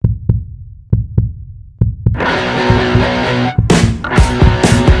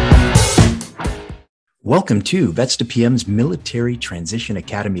Welcome to Vets to PM's Military Transition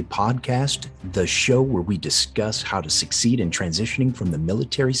Academy podcast, the show where we discuss how to succeed in transitioning from the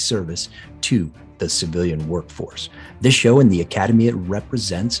military service to the civilian workforce. This show and the academy it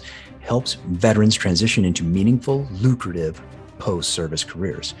represents helps veterans transition into meaningful, lucrative post-service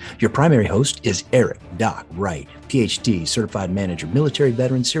careers. Your primary host is Eric Doc Wright, PhD, certified manager, military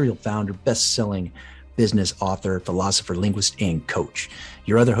veteran, serial founder, best-selling business author, philosopher, linguist, and coach.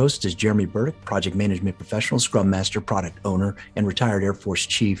 Your other host is Jeremy Burdick, project management professional, scrum master, product owner, and retired Air Force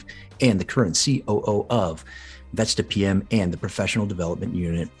chief, and the current COO of Vets to PM and the Professional Development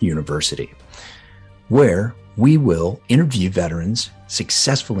Unit University, where we will interview veterans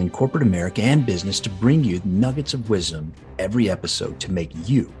successful in corporate America and business to bring you nuggets of wisdom every episode to make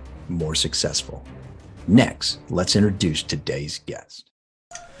you more successful. Next, let's introduce today's guest.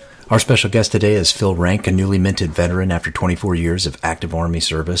 Our special guest today is Phil Ranck, a newly minted veteran after 24 years of active Army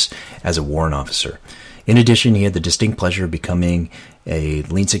service as a warrant officer. In addition, he had the distinct pleasure of becoming a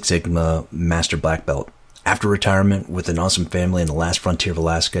Lean Six Sigma Master Black Belt. After retirement with an awesome family in the last frontier of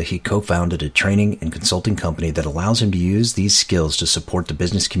Alaska, he co-founded a training and consulting company that allows him to use these skills to support the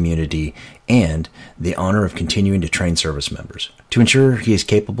business community and the honor of continuing to train service members. To ensure he is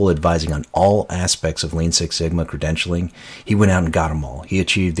capable of advising on all aspects of Lean Six Sigma credentialing, he went out and got them all. He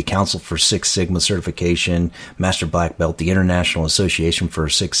achieved the Council for Six Sigma certification, Master Black Belt, the International Association for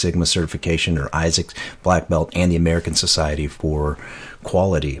Six Sigma certification, or ISAC Black Belt, and the American Society for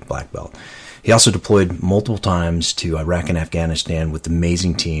Quality Black Belt. He also deployed multiple times to Iraq and Afghanistan with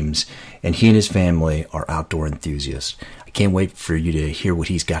amazing teams, and he and his family are outdoor enthusiasts. I can't wait for you to hear what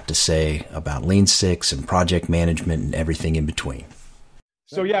he's got to say about Lean Six and project management and everything in between.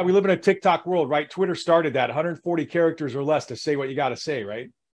 So yeah, we live in a TikTok world, right? Twitter started that 140 characters or less to say what you got to say,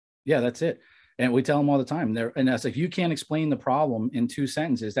 right? Yeah, that's it. And we tell them all the time there. And that's like, you can't explain the problem in 2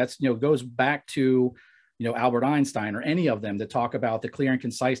 sentences. That's, goes back to, Albert Einstein or any of them that talk about the clear and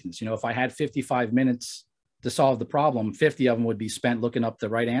conciseness. If I had 55 minutes to solve the problem, 50 of them would be spent looking up the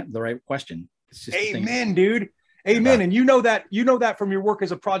right question. It's just amen, dude. Amen. And you know that from your work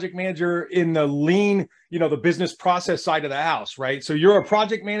as a project manager in the lean, the business process side of the house, right? So you're a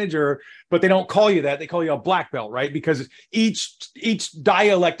project manager, but they don't call you that. They call you a black belt, right? Because each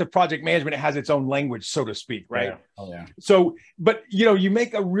dialect of project management has its own language, so to speak, right? Yeah. Oh, yeah. So, but you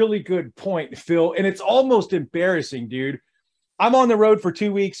make a really good point, Phil, and it's almost embarrassing, dude. I'm on the road for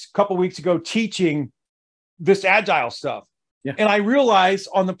 2 weeks, a couple of weeks ago, teaching this agile stuff. Yeah. And I realized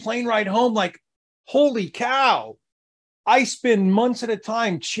on the plane ride home, like, holy cow, I spend months at a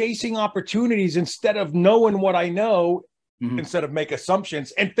time chasing opportunities instead of knowing what I know, instead of make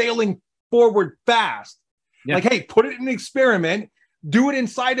assumptions and failing forward fast. Yeah. Like, hey, put it in an experiment, do it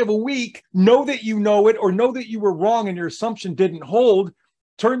inside of a week, know that you know it or know that you were wrong and your assumption didn't hold,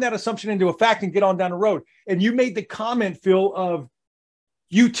 turn that assumption into a fact and get on down the road. And you made the comment, Phil, of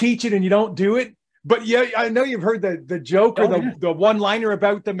you teach it and you don't do it. But yeah, I know you've heard the joke or the one-liner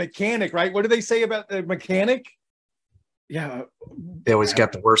about the mechanic, right? What do they say about the mechanic? Yeah. They always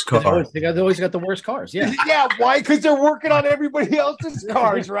got the worst car. They always got the worst cars. Yeah. Yeah. Why? Because they're working on everybody else's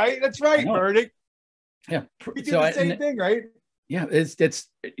cars, right? That's right, Burdick. Yeah. We do the same thing, right? Yeah. It's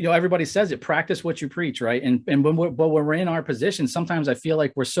everybody says it, practice what you preach, right? And when we're in our position, sometimes I feel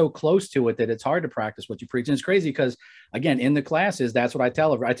like we're so close to it that it's hard to practice what you preach. And it's crazy because, again, in the classes, that's what I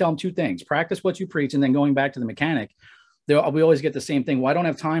tell them. I tell them 2 things: practice what you preach, and then going back to the mechanic, we always get the same thing. Well, I don't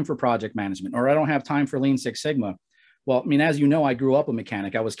have time for project management, or I don't have time for Lean Six Sigma. Well, I mean, as you know, I grew up a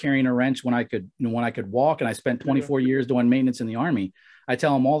mechanic. I was carrying a wrench when I could walk, and I spent 24 years doing maintenance in the Army. I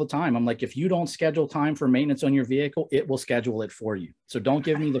tell them all the time, I'm like, if you don't schedule time for maintenance on your vehicle, it will schedule it for you. So don't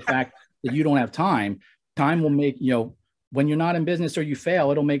give me the fact that you don't have time. Time will make, when you're not in business or you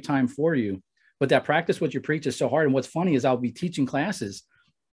fail, it'll make time for you. But that practice what you preach is so hard. And what's funny is I'll be teaching classes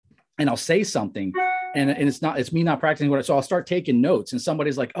and I'll say something and it's me not practicing what. So I'll start taking notes and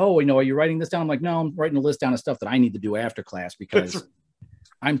somebody's like, oh, are you writing this down? I'm like, no, I'm writing a list down of stuff that I need to do after class because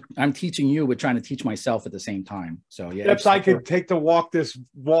I'm teaching you, but trying to teach myself at the same time. So yeah, steps I could take to walk this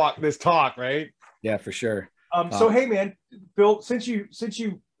talk, right? Yeah, for sure. So hey, man, Phil, since you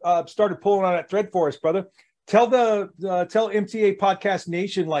started pulling on that thread for us, brother, tell MTA Podcast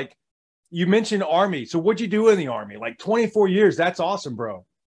Nation, like you mentioned Army. So what'd you do in the Army? Like 24 years. That's awesome, bro.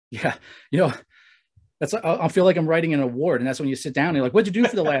 Yeah, I feel like I'm writing an award, and that's when you sit down and you're like, what'd you do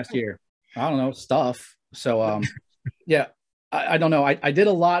for the last year? I don't know, stuff. So yeah. I don't know. I did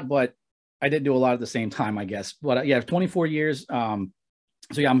a lot, but I didn't do a lot at the same time, I guess. But yeah, 24 years. So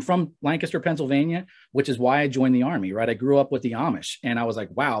yeah, I'm from Lancaster, Pennsylvania, which is why I joined the Army, right? I grew up with the Amish and I was like,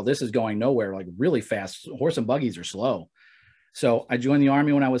 wow, this is going nowhere, like really fast. Horse and buggies are slow. So I joined the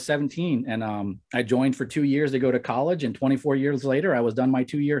Army when I was 17, and I joined for 2 years to go to college. And 24 years later, I was done my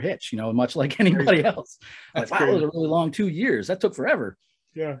 2-year hitch, much like anybody else. Like, wow, it was a really long 2 years. That took forever.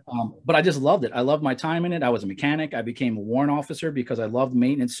 Yeah. But I just loved it. I loved my time in it. I was a mechanic. I became a warrant officer because I loved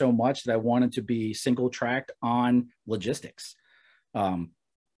maintenance so much that I wanted to be single tracked on logistics. In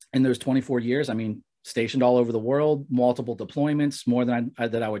those 24 years, I mean, stationed all over the world, multiple deployments, more than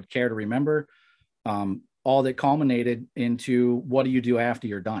I would care to remember. All that culminated into what do you do after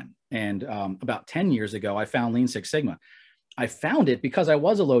you're done? And about 10 years ago, I found Lean Six Sigma. I found it because I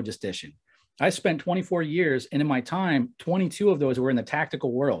was a logistician. I spent 24 years, and in my time, 22 of those were in the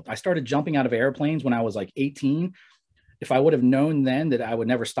tactical world. I started jumping out of airplanes when I was like 18. If I would have known then that I would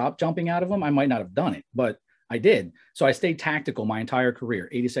never stop jumping out of them, I might not have done it, but I did. So I stayed tactical my entire career,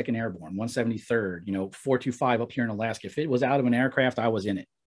 82nd Airborne, 173rd, 425 up here in Alaska. If it was out of an aircraft, I was in it.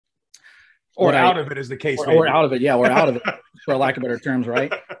 Or out of it, as the case may be. Or out of it, yeah, or out of it, for lack of better terms,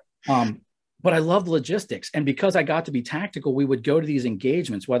 right? But I loved logistics. And because I got to be tactical, we would go to these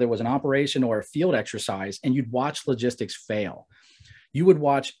engagements, whether it was an operation or a field exercise, and you'd watch logistics fail. You would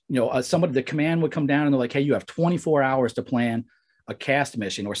watch, somebody, the command would come down and they're like, hey, you have 24 hours to plan a cast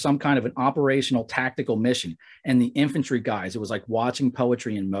mission or some kind of an operational tactical mission. And the infantry guys, it was like watching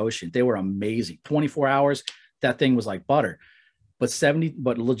poetry in motion. They were amazing. 24 hours, that thing was like butter.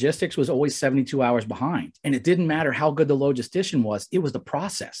 But logistics was always 72 hours behind. And it didn't matter how good the logistician was, it was the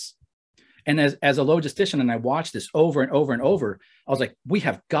process. And as a logistician, and I watched this over and over and over, I was like, we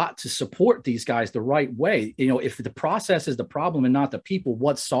have got to support these guys the right way. If the process is the problem and not the people,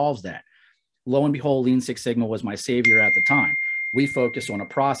 what solves that? Lo and behold, Lean Six Sigma was my savior at the time. We focused on a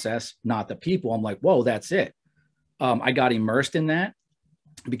process, not the people. I'm like, whoa, that's it. I got immersed in that,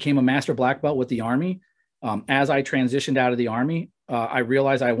 became a master black belt with the Army. As I transitioned out of the Army, I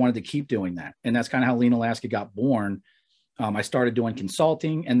realized I wanted to keep doing that. And that's kind of how Lean Alaska got born. I started doing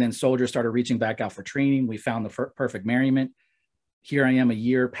consulting, and then soldiers started reaching back out for training. We found the perfect merriment. Here I am a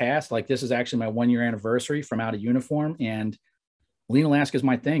year past. Like, this is actually my 1-year anniversary from out of uniform, and Lean Alaska is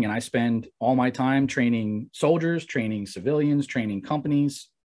my thing. And I spend all my time training soldiers, training civilians, training companies,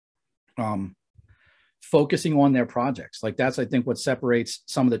 focusing on their projects. Like, that's, I think, what separates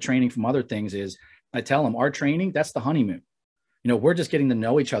some of the training from other things is I tell them our training, that's the honeymoon. We're just getting to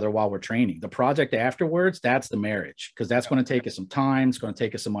know each other while we're training. The project afterwards, that's the marriage, because that's going to take us some time. It's going to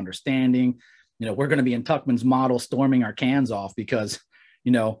take us some understanding. We're going to be in Tuckman's model storming our cans off because,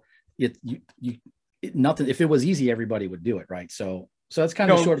 nothing, if it was easy, everybody would do it. Right. So that's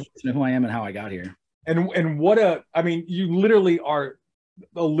kind of a short version of who I am and how I got here. And you literally are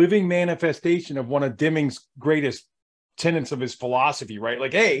a living manifestation of one of Deming's greatest tenets of his philosophy, right?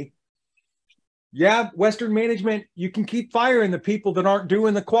 Like, hey, yeah, Western management, you can keep firing the people that aren't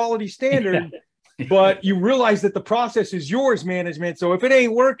doing the quality standard, but you realize that the process is yours, management. So if it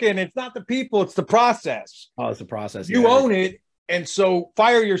ain't working, it's not the people, it's the process. Oh, it's the process. You own it. And so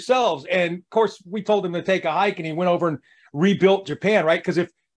fire yourselves. And of course, we told him to take a hike, and he went over and rebuilt Japan, right? Because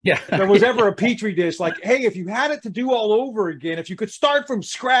if there was ever a petri dish, like, hey, if you had it to do all over again, if you could start from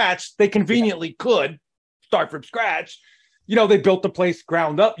scratch, they conveniently could start from scratch. They built the place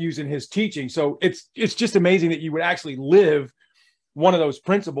ground up using his teaching. So it's just amazing that you would actually live one of those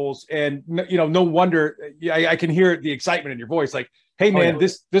principles. And, no wonder I can hear the excitement in your voice. Like, hey, man,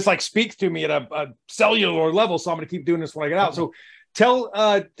 this like speaks to me at a cellular level. So I'm going to keep doing this when I get out. So tell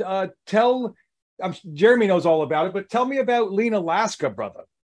Jeremy knows all about it, but tell me about Lean Alaska, brother.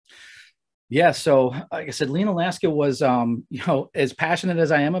 Yeah. So like I said, Lean Alaska was, as passionate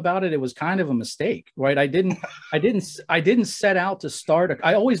as I am about it, it was kind of a mistake, right? I didn't set out to start.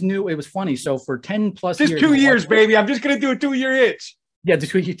 I always knew it was funny. So for 10 plus years, 2 years, baby, I'm just going to do a 2-year hitch. Yeah. The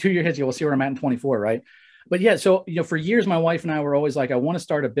 2-year hitch. We'll see where I'm at in 24. Right. But yeah, so, for years, my wife and I were always like, I want to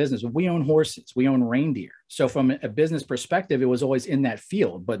start a business. We own horses, we own reindeer. So from a business perspective, it was always in that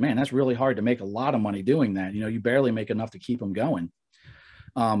field, but man, that's really hard to make a lot of money doing that. You barely make enough to keep them going.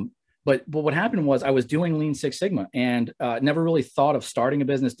 But what happened was I was doing Lean Six Sigma and never really thought of starting a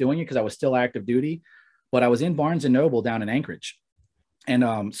business doing it because I was still active duty. But I was in Barnes & Noble down in Anchorage.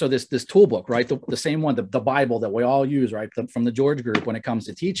 And so this tool book, right, the same one, the Bible that we all use, right, from the George Group when it comes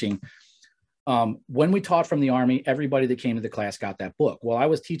to teaching. When we taught from the Army, everybody that came to the class got that book. Well, I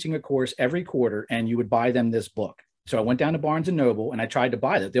was teaching a course every quarter, and you would buy them this book. So I went down to Barnes & Noble, and I tried to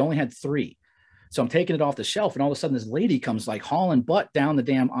buy that. They only had 3. So I'm taking it off the shelf, and all of a sudden this lady comes like hauling butt down the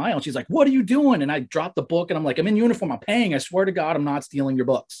damn aisle. And she's like, what are you doing? And I dropped the book, and I'm like, I'm in uniform. I'm paying. I swear to God, I'm not stealing your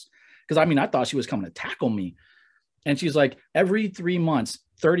books. Because I thought she was coming to tackle me. And she's like, every 3 months,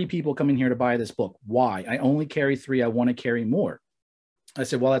 30 people come in here to buy this book. Why? I only carry 3. I want to carry more. I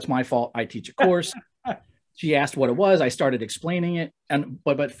said, well, that's my fault. I teach a course. She asked what it was. I started explaining it.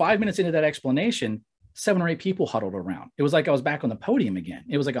 But 5 minutes into that explanation, 7 or 8 people huddled around. It was like I was back on the podium again.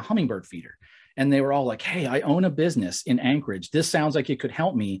 It was like a hummingbird feeder. And they were all like, hey, I own a business in Anchorage. This sounds like it could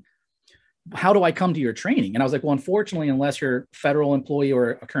help me. How do I come to your training? And I was like, well, unfortunately, unless you're a federal employee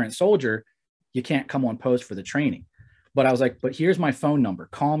or a current soldier, you can't come on post for the training. But I was like, but here's my phone number.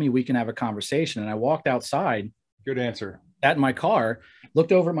 Call me. We can have a conversation. And I walked outside. Good answer. At my car,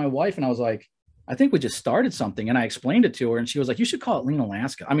 looked over at my wife, and I was like, I think we just started something. And I explained it to her, and she was like, you should call it Lean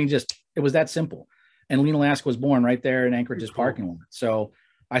Alaska. I mean, just, it was that simple. And Lean Alaska was born right there in Anchorage's parking lot. So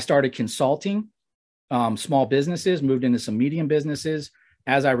I started consulting small businesses, moved into some medium businesses.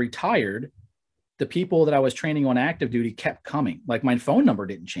 As I retired, the people that I was training on active duty kept coming. Like, my phone number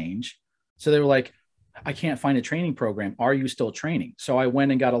didn't change. So they were like, I can't find a training program. Are you still training? So I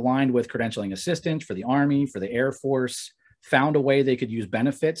went and got aligned with credentialing assistants for the Army, for the Air Force, found a way they could use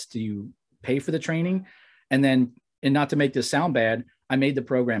benefits to pay for the training. And then, and not to make this sound bad, I made the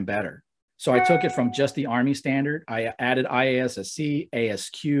program better. So I took it from just the Army standard. I added IASSC,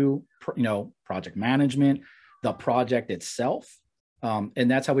 ASQ, project management, the project itself. And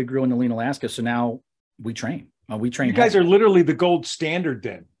that's how we grew into Lean Alaska. So now we train. You guys are literally the gold standard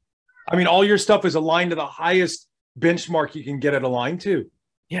then. I mean, all your stuff is aligned to the highest benchmark you can get it aligned to.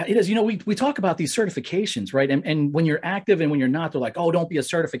 Yeah, it is. We talk about these certifications, right? And when you're active and when you're not, they're like, oh, don't be a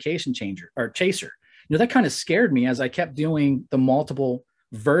certification chaser. That kind of scared me as I kept doing the multiple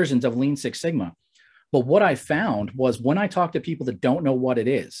versions of Lean Six Sigma. But what I found was, when I talk to people that don't know what it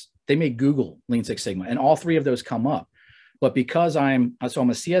is, they may Google Lean Six Sigma and all 3 of those come up. But because I'm a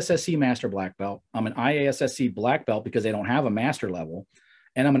CSSC master black belt, I'm an IASSC black belt because they don't have a master level,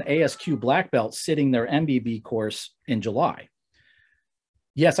 and I'm an ASQ black belt sitting their MBB course in July.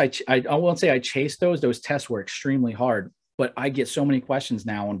 Yes, I won't say I chased those. Those tests were extremely hard, but I get so many questions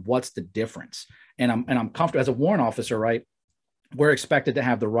now on what's the difference. And I'm comfortable as a warrant officer, right? We're expected to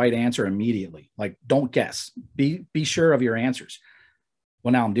have the right answer immediately. Like, don't guess, be sure of your answers.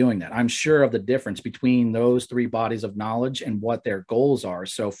 Well, now I'm doing that. I'm sure of the difference between those 3 bodies of knowledge and what their goals are.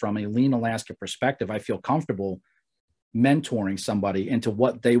 So from a Lean Alaska perspective, I feel comfortable mentoring somebody into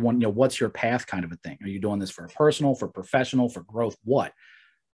what they want. What's your path kind of a thing? Are you doing this for personal, for professional, for growth? What?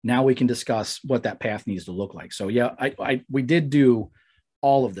 Now we can discuss what that path needs to look like. So yeah, we did do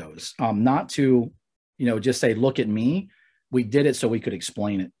all of those, not to, just say, look at me. We did it so we could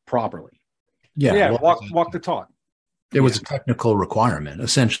explain it properly. Yeah. Walk the talk. It was a technical requirement.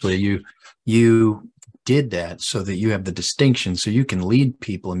 Essentially, you did that so that you have the distinction, so you can lead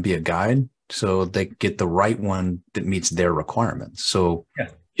people and be a guide, so they get the right one that meets their requirements. So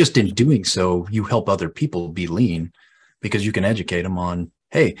just in doing so, you help other people be lean, because you can educate them on,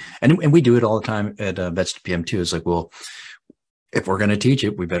 hey, and we do it all the time at Vets to PM too. It's like, well, if we're going to teach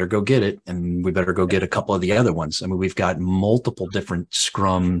it, we better go get it. And we better go get a couple of the other ones. I mean, we've got multiple different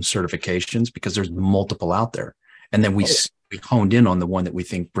Scrum certifications because there's multiple out there. And then we honed in on the one that we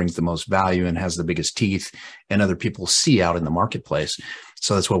think brings the most value and has the biggest teeth and other people see out in the marketplace.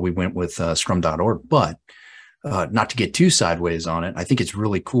 So that's what we went with scrum.org. But not to get too sideways on it, I think it's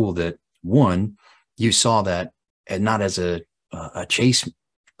really cool that, one, you saw that, and not as a chase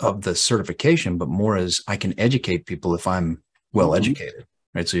of the certification, but more as, I can educate people if I'm well educated,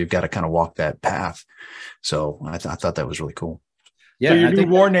 right? So you've got to kind of walk that path. So I thought that was really cool. Yeah. So your new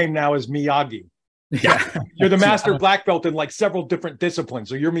war name now is Miyagi. Yeah. You're the master black belt in like several different disciplines.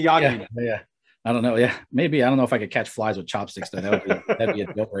 So you're Miyagi. Yeah. I don't know. Yeah. Maybe, I don't know if I could catch flies with chopsticks though. That'd be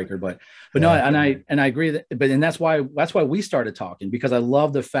a deal breaker, but no, and I agree and that's why we started talking, because I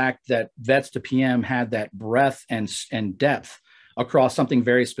love the fact that Vets to PM had that breadth and depth across something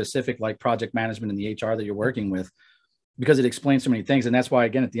very specific like project management and the HR that you're working with, because it explains so many things. And that's why,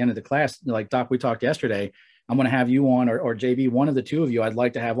 again, at the end of the class, like Doc, we talked yesterday, I'm going to have you on, or JB, one of the 2 of you, I'd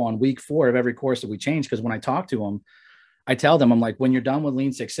like to have on week 4 of every course that we change. Because when I talk to them, I tell them, I'm like, when you're done with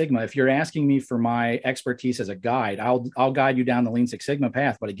Lean Six Sigma, if you're asking me for my expertise as a guide, I'll guide you down the Lean Six Sigma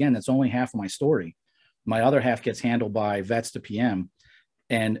path. But again, that's only half of my story. My other half gets handled by Vets to PM.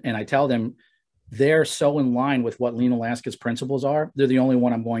 And I tell them, they're so in line with what Lean Alaska's principles are. They're the only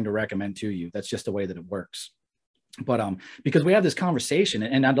one I'm going to recommend to you. That's just the way that it works. But because we have this conversation,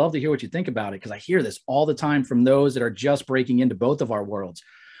 and I'd love to hear what you think about it, because I hear this all the time from those that are just breaking into both of our worlds.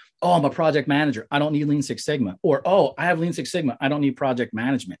 Oh, I'm a project manager, I don't need Lean Six Sigma. Or, oh, I have Lean Six Sigma, I don't need project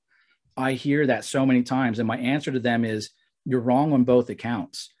management. I hear that so many times. And my answer to them is, you're wrong on both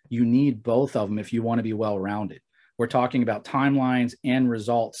accounts. You need both of them if you want to be well-rounded. We're talking about timelines and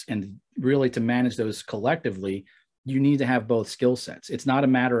results, and really to manage those collectively, you need to have both skill sets. It's not a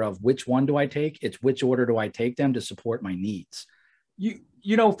matter of which one do I take, it's which order do I take them to support my needs.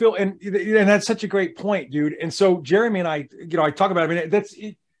 Phil, and that's such a great point, dude. And so Jeremy and I, I talk about it. I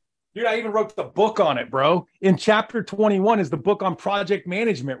mean, dude, I even wrote the book on it, bro. In chapter 21 is the book on project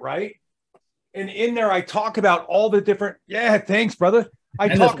management, right? And in there, I talk about all the different, thanks, brother. I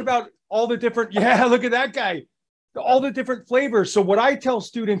talk about all the different, look at that guy, all the different flavors. So what I tell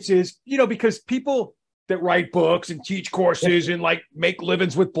students is, because people that write books and teach courses and like make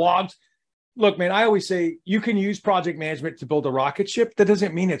livings with blogs, look, man, I always say you can use project management to build a rocket ship. That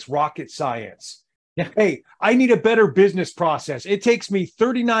doesn't mean it's rocket science. Yeah. Hey, I need a better business process. It takes me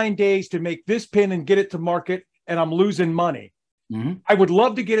 39 days to make this pin and get it to market, and I'm losing money. Mm-hmm. I would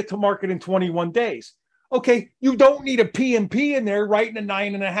love to get it to market in 21 days. Okay, you don't need a PMP in there writing a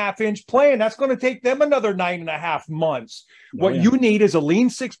 9.5-inch plan. That's going to take them another 9.5 months. What you need is a Lean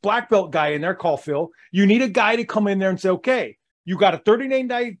Six black belt guy in there, call Phil. You need a guy to come in there and say, okay, you got a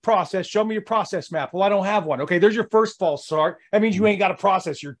 39-day process. Show me your process map. Well, I don't have one. Okay, there's your first false start. That means you ain't got a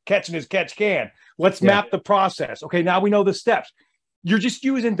process. You're catching as catch can. Let's map the process. Okay, now we know the steps. You're just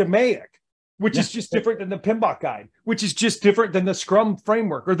using DMAIC, which is just different than the PMBOK guide, which is just different than the Scrum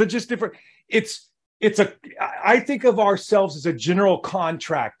framework, or they're just different. I think of ourselves as a general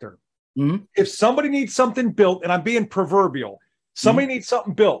contractor. Mm-hmm. If somebody needs something built, and I'm being proverbial, somebody needs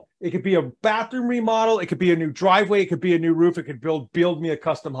something built. It could be a bathroom remodel. It could be a new driveway. It could be a new roof. It could build me a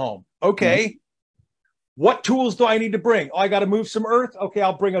custom home. Okay. Mm-hmm. What tools do I need to bring? Oh, I got to move some earth. Okay.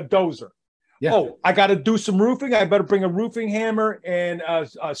 I'll bring a dozer. Yeah. Oh, I got to do some roofing. I better bring a roofing hammer and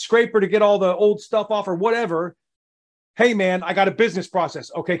a scraper to get all the old stuff off or whatever. Hey, man, I got a business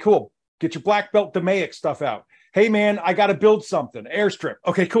process. Okay, cool. Get your black belt DMAIC stuff out. Hey, man, I got to build something. Airstrip.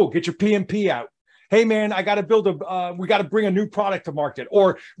 Okay, cool. Get your PMP out. Hey, man, I got to build we got to bring a new product to market.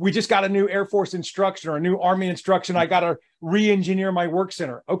 Or we just got a new Air Force instruction or a new Army instruction. I got to re-engineer my work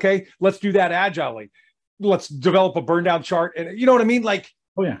center. Okay, let's do that agilely. Let's develop a burn down chart. And you know what I mean? Like,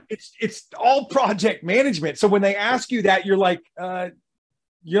 oh yeah, it's all project management. So when they ask you that, you're like,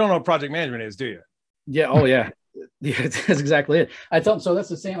 you don't know what project management is, do you? Yeah. Oh yeah. Yeah, that's exactly it. I tell them, so that's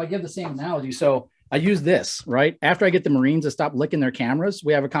the same. I give the same analogy. So I use this, right? After I get the Marines to stop licking their cameras,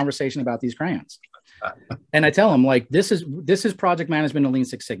 we have a conversation about these crayons. And I tell them, like, this is project management in Lean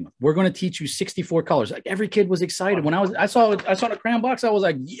Six Sigma. We're going to teach you 64 colors. Like, every kid was excited. When I saw the crayon box, I was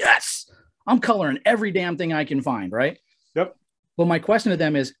like, yes, I'm coloring every damn thing I can find. Right. Yep. Well, my question to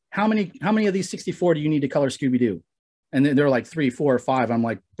them is, how many of these 64 do you need to color Scooby-Doo? And they're like 3, 4, or 5. I'm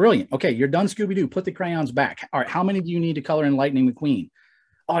like, brilliant. Okay, you're done Scooby-Doo. Put the crayons back. All right, how many do you need to color in Lightning McQueen?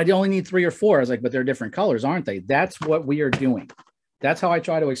 Oh, I only need 3 or 4. I was like, but they're different colors, aren't they? That's what we are doing. That's how I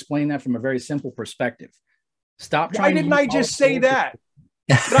try to explain that from a very simple perspective. Stop trying. Why didn't I just say that?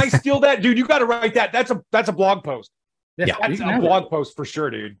 Did I steal that? Dude, you got to write that. That's a blog post. Yeah, that's a blog post for sure,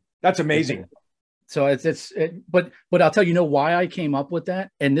 dude. That's amazing. So but I'll tell you, why I came up with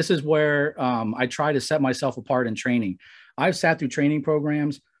that. And this is where I try to set myself apart in training. I've sat through training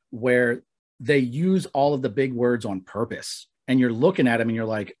programs where they use all of the big words on purpose. And you're looking at them and you're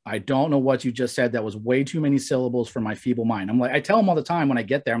like, I don't know what you just said. That was way too many syllables for my feeble mind. I'm like, I tell them all the time when I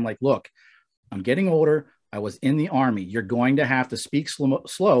get there, I'm like, look, I'm getting older. I was in the Army. You're going to have to speak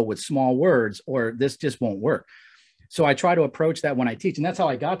slow with small words, or this just won't work. So I try to approach that when I teach. And that's how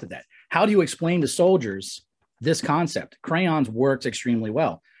I got to that. How do you explain to soldiers this concept? Crayons works extremely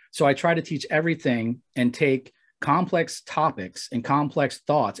well. So I try to teach everything and take complex topics and complex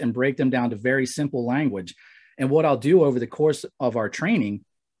thoughts and break them down to very simple language. And what I'll do over the course of our training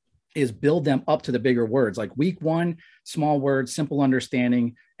is build them up to the bigger words. Like week 1, small words, simple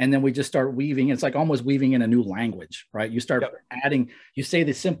understanding. And then we just start weaving. It's like almost weaving in a new language, right? You start adding, you say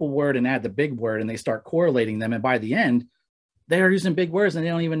the simple word and add the big word, and they start correlating them. And by the end, they are using big words and they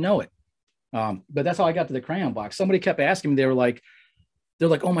don't even know it. But that's how I got to the crayon box. Somebody kept asking me, they're like,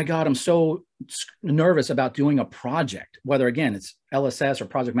 oh my God, I'm so nervous about doing a project, whether again, it's LSS or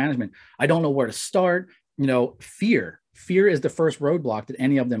project management. I don't know where to start. Fear is the first roadblock that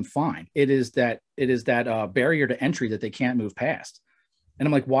any of them find. It is that barrier to entry that they can't move past. And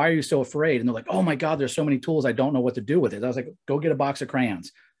I'm like, why are you so afraid? And they're like, oh my God, there's so many tools. I don't know what to do with it. I was like, go get a box of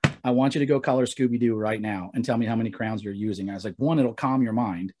crayons. I want you to go color Scooby-Doo right now and tell me how many crayons you're using. I was like, 1, it'll calm your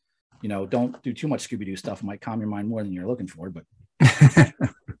mind. Don't do too much Scooby-Doo stuff. It might calm your mind more than you're looking for, but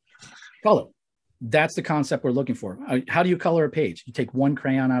color. That's the concept we're looking for. How do you color a page? You take 1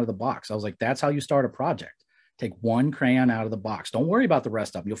 crayon out of the box. I was like, that's how you start a project. Take 1 crayon out of the box. Don't worry about the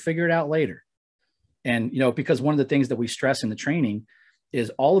rest of them. You'll figure it out later. And, because one of the things that we stress in the training is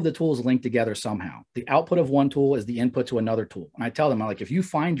all of the tools linked together somehow. The output of one tool is the input to another tool. And I tell them, I'm like, if you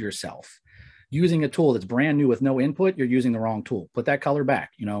find yourself using a tool that's brand new with no input, you're using the wrong tool. Put that color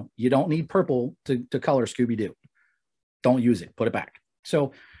back. You don't need purple to color Scooby-Doo. Don't use it. Put it back.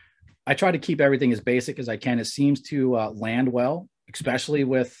 So I try to keep everything as basic as I can. It seems to land well, especially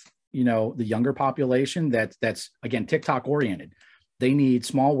with, you know, the younger population that's again, TikTok oriented. They need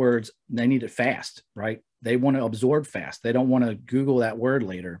small words. They need it fast, right? They want to absorb fast. They don't want to Google that word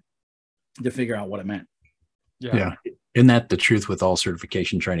later to figure out what it meant. Yeah. Isn't that the truth with all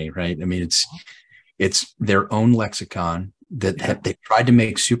certification training, right? I mean, it's their own lexicon that they tried to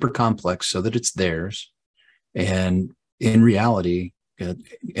make super complex so that it's theirs. And in reality,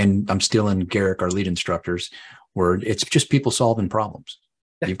 and I'm stealing Garrick, our lead instructors, where it's just people solving problems.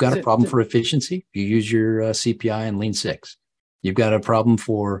 You've got a problem for efficiency, you use your CPI and Lean Six. You've got a problem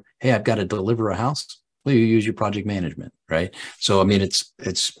for, hey, I've got to deliver a house. Well, you use your project management, right? So, I mean,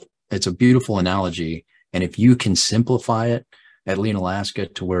 it's a beautiful analogy. And if you can simplify it at Lean Alaska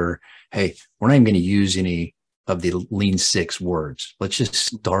to where, hey, we're not even going to use any of the Lean Six words. Let's just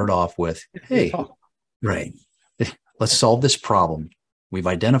start off with, hey, right, let's solve this problem. We've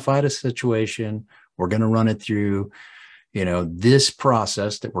identified a situation. We're going to run it through, you know, this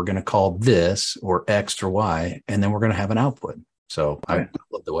process that we're going to call this or X or Y, and then we're going to have an output. So I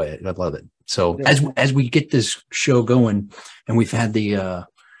love the way I love it. So as we get this show going, and we've had the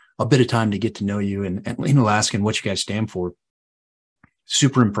a bit of time to get to know you and Lean Alaska and what you guys stand for,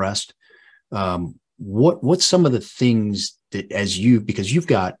 super impressed. What's some of the things that, because you've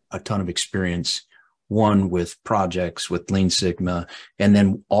got a ton of experience, one with projects with Lean Sigma, and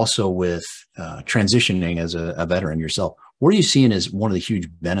then also with transitioning as a veteran yourself. What are you seeing as one of the huge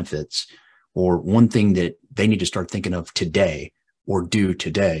benefits, or one thing that they need to start thinking of today or do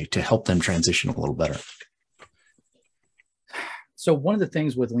today to help them transition a little better? So one of the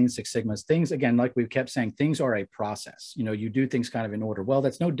things with Lean Six Sigma is things, again, like we've kept saying, things are a process. You know, you do things kind of in order. Well,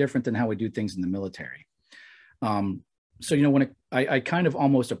 that's no different than how we do things in the military. So, you know, when I kind of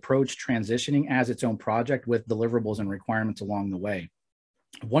almost approach transitioning as its own project with deliverables and requirements along the way.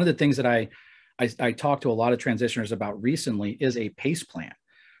 One of the things that I talk to a lot of transitioners about recently is a PACE plan,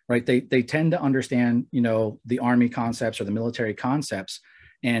 right? They tend to understand, you know, the Army concepts or the military concepts.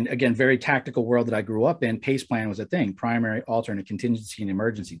 And again, very tactical world that I grew up in, PACE plan was a thing: primary, alternate, contingency, and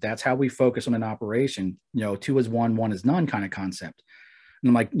emergency. That's how we focus on an operation, you know, 2 is 1, 1 is none kind of concept. And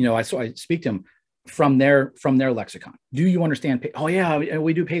I'm like, you know, I speak to them from their lexicon. Do you understand? Oh yeah,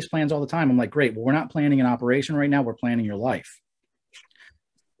 we do PACE plans all the time. I'm like, great. Well, we're not planning an operation right now. We're planning your life.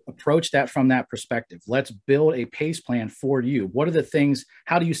 Approach that from that perspective. Let's build a PACE plan for you. What are the things?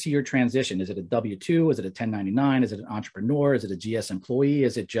 How do you see your transition? Is it a W-2? Is it a 1099? Is it an entrepreneur? Is it a GS employee?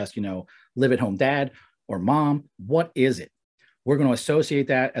 Is it just, you know, live at home dad or mom? What is it? We're going to associate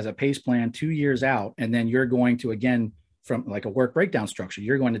that as a PACE plan 2 years out. And then you're going to, again, from like a work breakdown structure,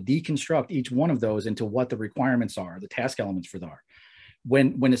 you're going to deconstruct each one of those into what the requirements are, the task elements for that.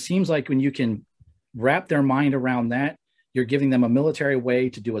 When it seems like when you can wrap their mind around that, you're giving them a military way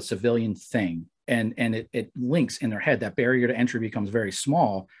to do a civilian thing. And it links in their head. That barrier to entry becomes very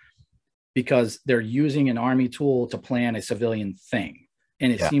small because they're using an Army tool to plan a civilian thing.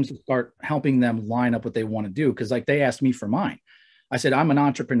 And it seems to start helping them line up what they want to do. Because like they asked me for mine. I said, I'm an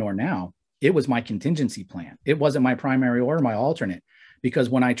entrepreneur now. It was my contingency plan. It wasn't my primary or my alternate, because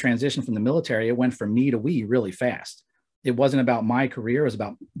when I transitioned from the military, it went from me to we really fast. It wasn't about my career. It was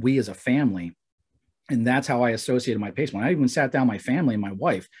about we as a family. And that's how I associated my PACE plan. I even sat down my family and my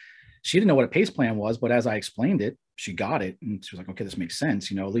wife. She didn't know what a PACE plan was, but as I explained it, she got it. And she was like, okay, this makes sense.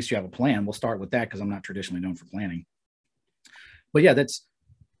 You know, at least you have a plan. We'll start with that because I'm not traditionally known for planning. But yeah,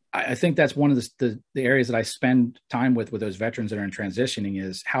 I think that's one of the areas that I spend time with those veterans that are in transitioning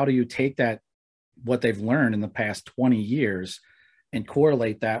is how do you take that, what they've learned in the past 20 years and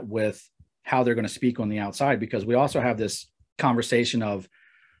correlate that with how they're going to speak on the outside? Because we also have this conversation of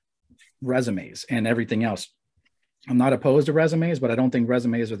resumes and everything else. I'm not opposed to resumes, but I don't think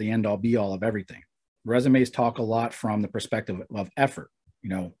resumes are the end all be all of everything. Resumes talk a lot from the perspective of effort.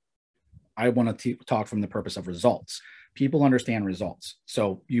 You know, I want to talk from the purpose of results. People understand results.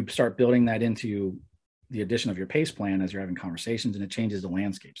 So you start building that into the addition of your PACE plan as you're having conversations, and it changes the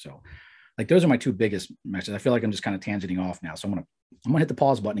landscape. So like, those are my two biggest messages. I feel like I'm just kind of tangenting off now. So I'm going to hit the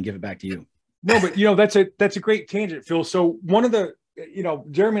pause button and give it back to you. No, but you know, that's a great tangent, Phil. So one of the, you know,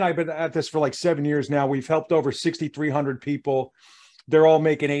 Jeremy and I have been at this for like 7 years now. We've helped over 6,300 people. They're all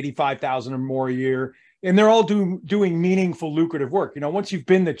making 85,000 or more a year, and they're all doing meaningful, lucrative work. You know, once you've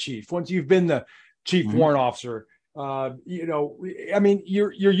been the chief, once you've been the chief warrant officer, you know, I mean,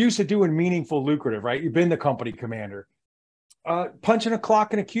 you're used to doing meaningful, lucrative, right? You've been the company commander. Punching a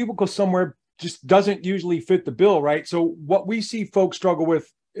clock in a cubicle somewhere just doesn't usually fit the bill, right? So what we see folks struggle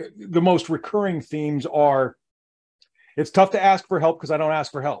with, the most recurring themes are, it's tough to ask for help because I don't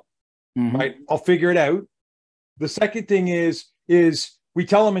ask for help, right? I'll figure it out. The second thing is is we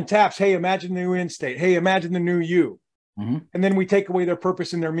tell them in TAPS, hey, imagine the new end state. Hey, imagine the new you. And then we take away their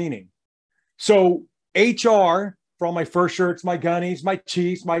purpose and their meaning. So HR, for all my first shirts, my gunnies, my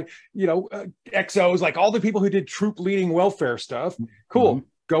chiefs, my, XOs, like all the people who did troop leading welfare stuff. Cool.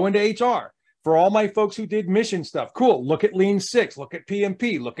 Go into HR. For all my folks who did mission stuff. Cool. Look at Lean Six, look at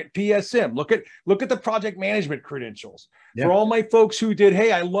PMP, look at PSM, look at the project management credentials. Yeah. For all my folks who did,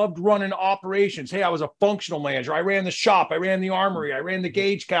 hey, I loved running operations. Hey, I was a functional manager. I ran the shop. I ran the armory. I ran the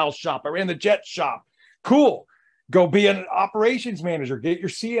gauge cal shop. I ran the jet shop. Cool. Go be an operations manager. Get your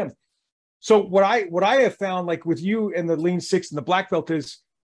CM. So what I have found, like with you and the Lean Six and the black belt, is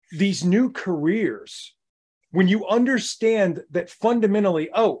these new careers. When you understand that fundamentally,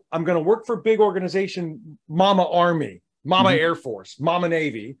 oh, I'm going to work for big organization, Mama Army, Mama Air Force, Mama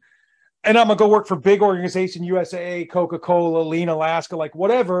Navy, and I'm going to go work for big organization, USAA, Coca-Cola, Lean Alaska, like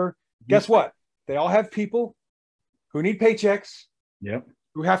whatever. Guess what? They all have people who need paychecks,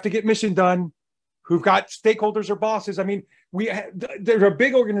 who have to get mission done, who've got stakeholders or bosses. I mean, there's a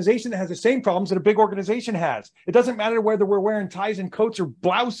big organization that has the same problems that a big organization has. It doesn't matter whether we're wearing ties and coats or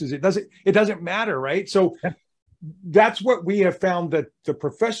blouses. It doesn't matter, right? So that's what we have found, that the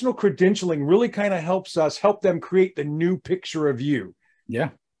professional credentialing really kind of helps us help them create the new picture of you. Yeah.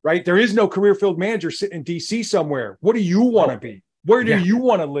 Right. There is no career field manager sitting in DC somewhere. What do you want to be? Where do you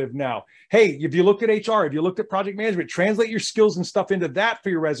want to live now? Hey, if you looked at HR, if you looked at project management, translate your skills and stuff into that for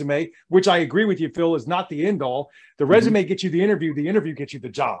your resume, which I agree with you, Phil, is not the end all. The resume gets you the interview gets you the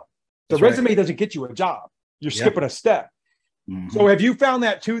job. The resume doesn't get you a job. You're skipping a step. So have you found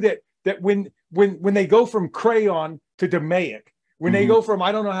that too, that when they go from crayon to DMAIC, when they go from,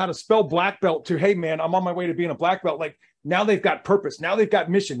 I don't know how to spell black belt to, hey man, I'm on my way to being a black belt, like now they've got purpose. Now they've got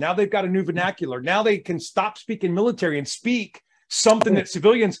mission. Now they've got a new vernacular. Now they can stop speaking military and speak something that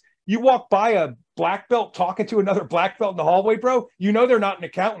civilians, you walk by a black belt talking to another black belt in the hallway, bro, you know they're not an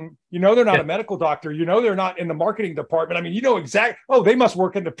accountant. You know they're not a medical doctor. You know they're not in the marketing department. I mean, you know exactly, oh, they must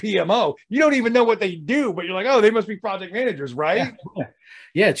work in the PMO. You don't even know what they do, but you're like, oh, they must be project managers, right?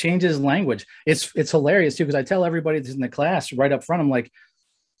 Yeah, it changes language. It's hilarious too, because I tell everybody this in the class right up front. I'm like,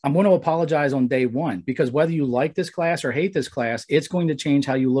 I'm going to apologize on day one, because whether you like this class or hate this class, it's going to change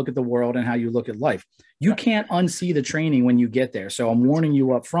how you look at the world and how you look at life. You can't unsee the training when you get there. So I'm warning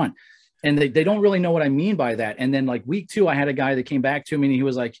you up front. And they don't really know what I mean by that. And then like week 2, I had a guy that came back to me and he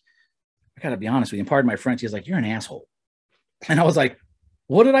was like, I got to be honest with you, and pardon my French. He's like, you're an asshole. And I was like,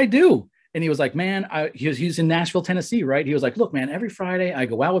 what did I do? And he was like, man, he's in Nashville, Tennessee, right? He was like, look, man, every Friday I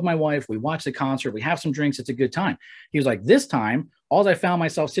go out with my wife, we watch the concert, we have some drinks, it's a good time. He was like, this time, all I found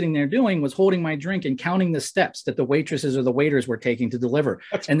myself sitting there doing was holding my drink and counting the steps that the waitresses or the waiters were taking to deliver.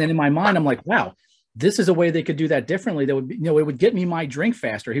 And then in my mind, I'm like, wow, this is a way they could do that differently. That would be, it would get me my drink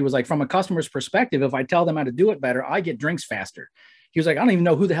faster. He was like, from a customer's perspective, if I tell them how to do it better, I get drinks faster. He was like, I don't even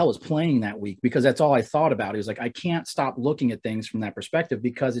know who the hell is playing that week, because that's all I thought about. He was like, I can't stop looking at things from that perspective,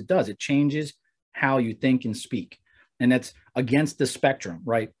 because it changes how you think and speak. And that's against the spectrum,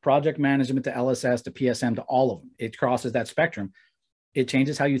 right? Project management to LSS to PSM to all of them. It crosses that spectrum. It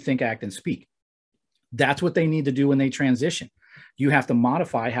changes how you think, act, and speak. That's what they need to do when they transition. You have to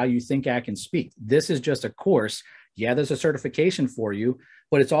modify how you think, act, and speak. This is just a course. Yeah, there's a certification for you,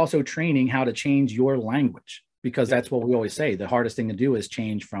 but it's also training how to change your language, because that's what we always say. The hardest thing to do is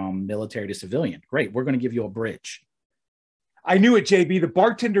change from military to civilian. Great. We're going to give you a bridge. I knew it, JB. The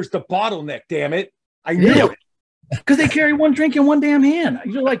bartender's the bottleneck, damn it. I knew it. Because they carry one drink in one damn hand.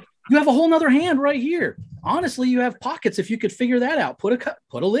 You're like, you have a whole nother hand right here. Honestly, you have pockets. If you could figure that out, put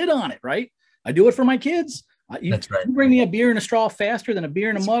a lid on it, right? I do it for my kids. That's right. You bring me a beer in a straw faster than a beer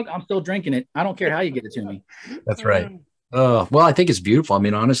in a mug, I'm still drinking it. I don't care how you get it to me. That's right. Well, I think it's beautiful. I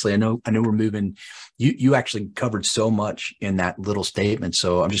mean, honestly, I know we're moving. You actually covered so much in that little statement.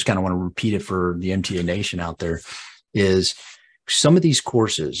 So I'm just kind of want to repeat it for the MTA Nation out there. Is some of these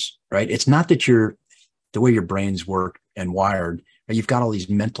courses, right? It's not that the way your brains work and wired, you've got all these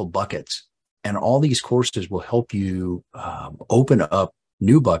mental buckets, and all these courses will help you open up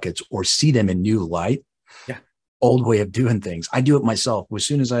new buckets or see them in new light. Yeah. Old way of doing things. I do it myself. As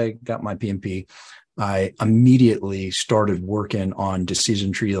soon as I got my PMP, I immediately started working on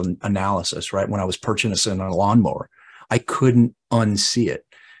decision tree analysis, right? When I was purchasing a lawnmower, I couldn't unsee it.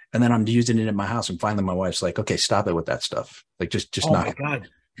 And then I'm using it in my house. And finally my wife's like, okay, stop it with that stuff. Like just not. Oh my God.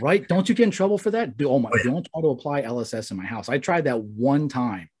 Right. Don't you get in trouble for that? Don't try to apply LSS in my house. I tried that one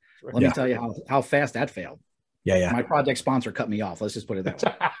time. Let me tell you how fast that failed. Yeah. My project sponsor cut me off. Let's just put it that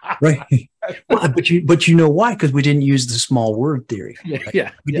way. Right. Well, but you know why? Because we didn't use the small word theory.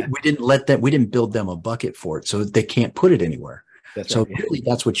 Right? We didn't build them a bucket for it, so they can't put it anywhere. That's So right. really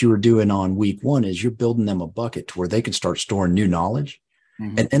that's what you were doing on week one is you're building them a bucket to where they can start storing new knowledge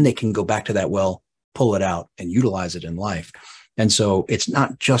and then they can go back to that well, pull it out and utilize it in life. And so it's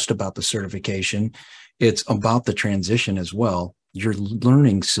not just about the certification. It's about the transition as well. You're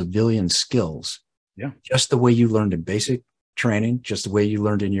learning civilian skills. Yeah. Just the way you learned in basic training, just the way you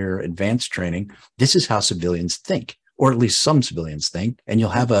learned in your advanced training. This is how civilians think, or at least some civilians think. And you'll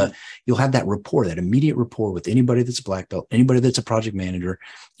have that rapport, that immediate rapport with anybody that's a black belt, anybody that's a project manager.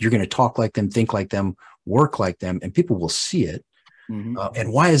 You're going to talk like them, think like them, work like them, and people will see it.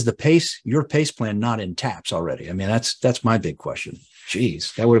 And why is your pace plan not in TAPS already? I mean, that's my big question.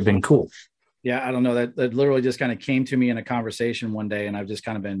 Jeez, that would have been cool. Yeah, I don't know. That literally just kind of came to me in a conversation one day, and I've just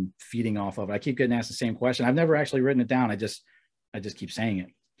kind of been feeding off of it. I keep getting asked the same question. I've never actually written it down. I just keep saying it.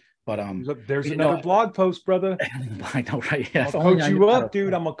 But there's another blog post, brother. I know, right? Yeah, I'll coach you up,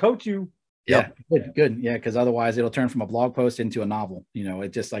 dude. I'm gonna coach you. Yeah, good. Yeah, because otherwise it'll turn from a blog post into a novel. You know,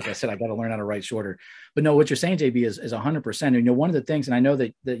 it just, like I said, I got to learn how to write shorter. But no, what you're saying, JB, is 100%. And, you know, one of the things, and I know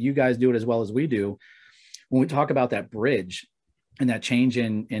that you guys do it as well as we do, when we talk about that bridge and that change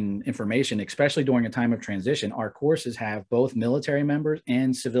in information, especially during a time of transition, our courses have both military members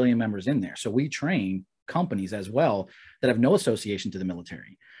and civilian members in there. So we train companies as well that have no association to the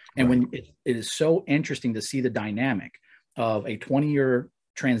military. And when it is so interesting to see the dynamic of a 20-year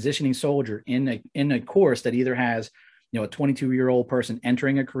transitioning soldier in a course that either has, you know, a 22-year-old person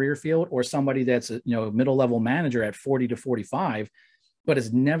entering a career field, or somebody that's a, you know, middle-level manager at 40 to 45, but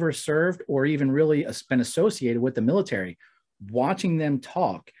has never served or even really been associated with the military, watching them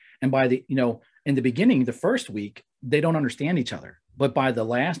talk. And by the, you know, in the beginning, the first week, they don't understand each other. But by the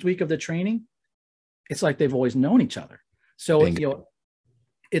last week of the training, it's like they've always known each other. So, you know,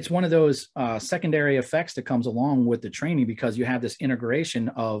 it's one of those secondary effects that comes along with the training, because you have this integration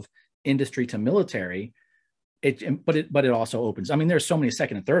of industry to military. But it also opens. I mean, there's so many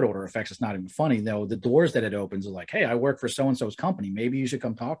second and third order effects. It's not even funny, though. The doors that it opens are like, hey, I work for so-and-so's company. Maybe you should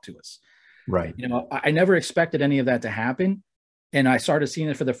come talk to us. Right. You know, I never expected any of that to happen. And I started seeing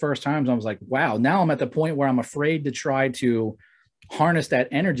it for the first time. I was like, wow, now I'm at the point where I'm afraid to try to harness that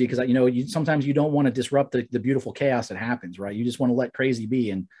energy, because, you know, sometimes you don't want to disrupt the beautiful chaos that happens, right? You just want to let crazy be,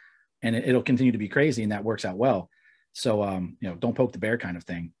 and it'll continue to be crazy, and that works out well. So you know, don't poke the bear kind of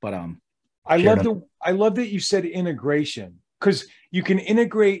thing. But I love that you said integration, because you can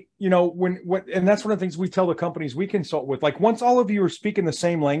integrate, you know, and that's one of the things we tell the companies we consult with. Like, once all of you are speaking the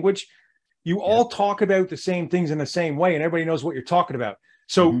same language, you all talk about the same things in the same way, and everybody knows what you're talking about.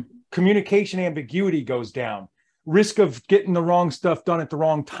 So communication ambiguity goes down. Risk of getting the wrong stuff done at the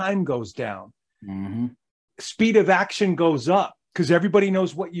wrong time goes down. Speed of action goes up, because everybody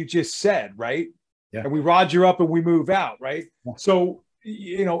knows what you just said, right? Yeah. And we roger up and we move out, right? Yeah. So,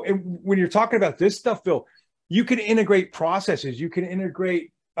 you know, when you're talking about this stuff, Phil, you can integrate processes, you can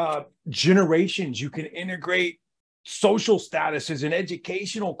integrate generations, you can integrate social statuses and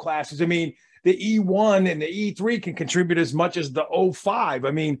educational classes. I mean, the E1 and the E3 can contribute as much as the O5.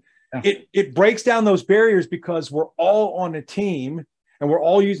 I mean, it breaks down those barriers, because we're all on a team and we're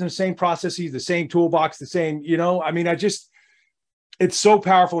all using the same processes, the same toolbox, the same, you know, I mean, it's so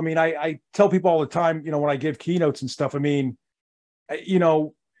powerful. I mean, I tell people all the time, you know, when I give keynotes and stuff, I mean, you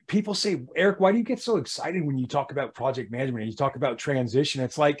know, people say, Eric, why do you get so excited when you talk about project management and you talk about transition?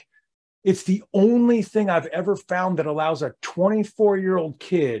 It's like, it's the only thing I've ever found that allows a 24-year-old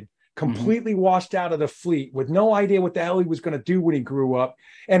kid completely washed out of the fleet with no idea what the hell he was going to do when he grew up,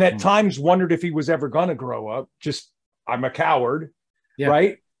 and at times wondered if he was ever going to grow up. Just, I'm a coward,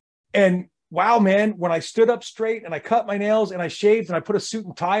 right? And wow, man, when I stood up straight and I cut my nails and I shaved and I put a suit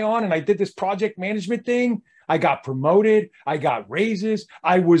and tie on and I did this project management thing, I got promoted. I got raises.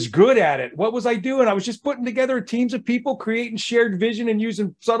 I was good at it. What was I doing? I was just putting together teams of people, creating shared vision and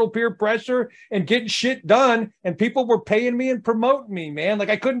using subtle peer pressure and getting shit done. And people were paying me and promoting me, man. Like,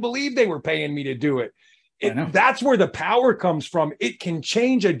 I couldn't believe they were paying me to do it. That's where the power comes from. It can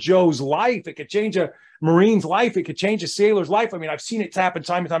change a Joe's life. It could change a Marine's life. It could change a sailor's life. I mean, I've seen it happen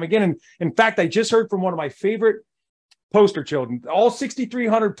time and time again. And in fact, I just heard from one of my favorite poster children. All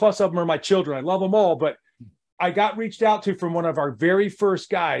 6,300 plus of them are my children. I love them all. But I got reached out to from one of our very first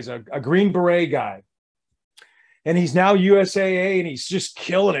guys, a Green Beret guy. And he's now USAA, and he's just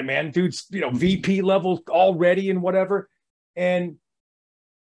killing it, man. Dude's, you know, VP level already and whatever. And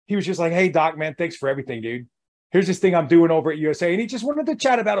he was just like, hey, Doc, man, thanks for everything, dude. Here's this thing I'm doing over at USA. And he just wanted to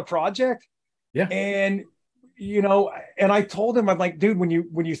chat about a project. Yeah. And, you know, and I told him, I'm like, dude, when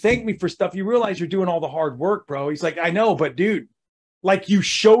you thank me for stuff, you realize you're doing all the hard work, bro. He's like, I know, but dude, like, you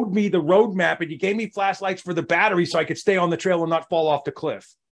showed me the roadmap and you gave me flashlights for the battery so I could stay on the trail and not fall off the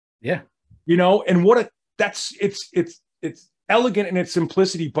cliff. Yeah. You know, and it's elegant in its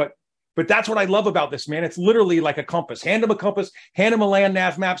simplicity, but that's what I love about this, man. It's literally like a compass. Hand them a compass, hand them a land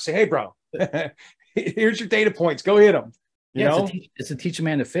nav map, say, hey, bro, here's your data points. Go hit them. You know? It's to teach a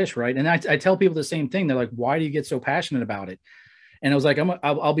man to fish, right? And I tell people the same thing. They're like, why do you get so passionate about it? And I was like,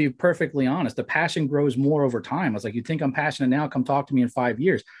 I'll be perfectly honest. The passion grows more over time. I was like, you think I'm passionate now? Come talk to me in 5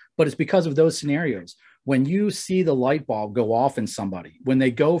 years. But it's because of those scenarios. When you see the light bulb go off in somebody, when they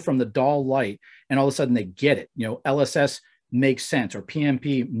go from the dull light and all of a sudden they get it, you know, LSS makes sense, or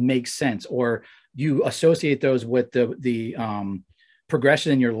PMP makes sense, or you associate those with the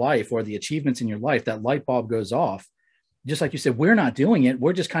progression in your life or the achievements in your life, that light bulb goes off. Just like you said, we're not doing it.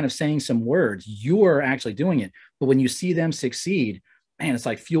 We're just kind of saying some words. You are actually doing it. But when you see them succeed, man, it's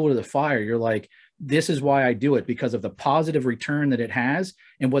like fuel to the fire. You're like, this is why I do it, because of the positive return that it has.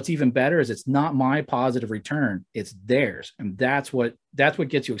 And what's even better is it's not my positive return, it's theirs. And that's what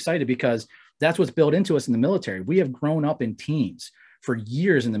gets you excited, because that's what's built into us in the military. We have grown up in teams for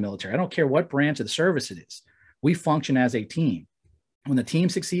years in the military. I don't care what branch of the service it is. We function as a team. When the team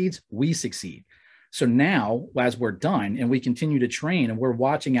succeeds, we succeed. So now, as we're done and we continue to train and we're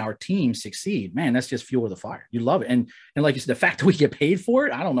watching our team succeed, man, that's just fuel to the fire. You love it. And like you said, the fact that we get paid for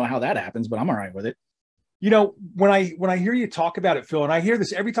it, I don't know how that happens, but I'm all right with it. You know, when I hear you talk about it, Phil, and I hear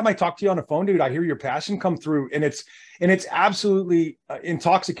this every time I talk to you on the phone, dude, I hear your passion come through, and it's absolutely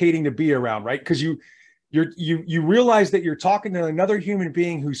intoxicating to be around, right? Because you realize that you're talking to another human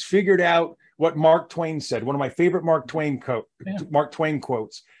being who's figured out what Mark Twain said. One of my favorite Mark Twain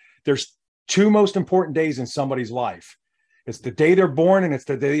quotes. There's two most important days in somebody's life. It's the day they're born, and it's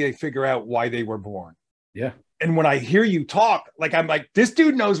the day they figure out why they were born. Yeah. And when I hear you talk, like, I'm like, this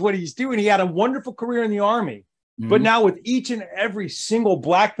dude knows what he's doing. He had a wonderful career in the Army, but now with each and every single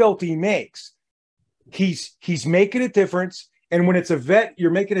black belt he makes, he's making a difference. And when it's a vet,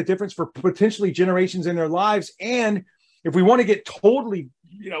 you're making a difference for potentially generations in their lives. And if we want to get totally,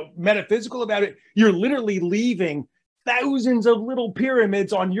 metaphysical about it, you're literally leaving thousands of little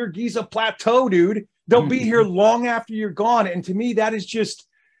pyramids on your Giza plateau, dude. They'll be here long after you're gone. And to me, that is just,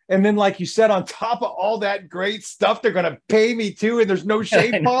 and then like you said, on top of all that great stuff, they're going to pay me too. And there's no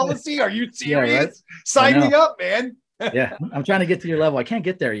shame policy. Are you serious? Yeah, right? Sign me up, man. Yeah. I'm trying to get to your level. I can't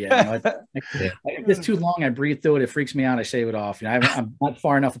get there yet. If it's too long, I breathe through it. It freaks me out. I shave it off. I'm not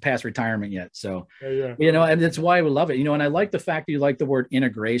far enough past retirement yet. So, and that's why I would love it. And I like the fact that you like the word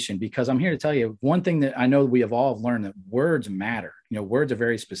integration, because I'm here to tell you one thing that I know we have all learned, that words matter. Words are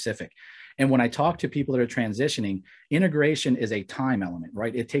very specific. And when I talk to people that are transitioning, integration is a time element,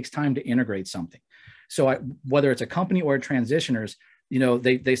 right? It takes time to integrate something. So whether it's a company or a transitioners,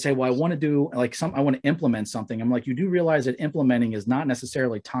 they say, well, I want to do I want to implement something. I'm like, you do realize that implementing is not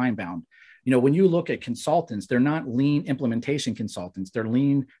necessarily time bound. When you look at consultants, they're not lean implementation consultants, they're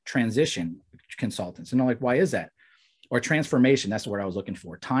lean transition consultants. And I'm like, why is that? Or transformation, that's the word I was looking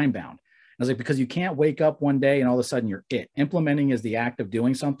for, time bound. I was like, because you can't wake up one day and all of a sudden you're it. Implementing is the act of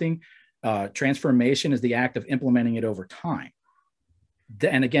doing something. Transformation is the act of implementing it over time.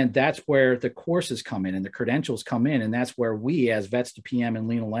 And again, that's where the courses come in and the credentials come in. And that's where we, as Vets to PM in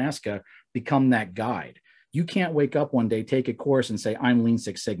Lean Alaska, become that guide. You can't wake up one day, take a course and say, I'm Lean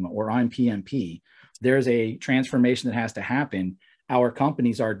Six Sigma or I'm PMP. There's a transformation that has to happen. Our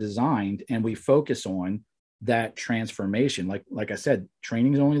companies are designed and we focus on that transformation. Like I said,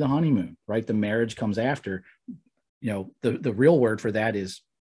 training is only the honeymoon, right? The marriage comes after. The real word for that is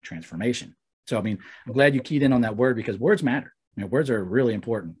transformation. So, I'm glad you keyed in on that word, because words matter. Words are really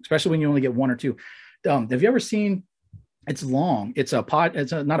important, especially when you only get one or two. Have you ever seen, it's long, it's not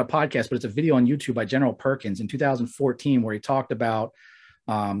a podcast, but it's a video on YouTube by General Perkins in 2014, where he talked about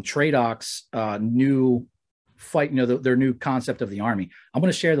TRADOC's new fight, their new concept of the Army. I'm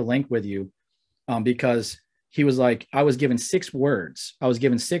going to share the link with you because he was like, I was given 6 words. I was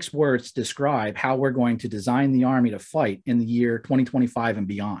given 6 words to describe how we're going to design the Army to fight in the year 2025 and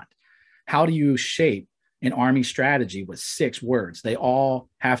beyond. How do you shape an Army strategy with 6 words? They all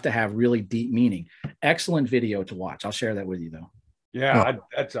have to have really deep meaning. Excellent video to watch. I'll share that with you, though. Yeah,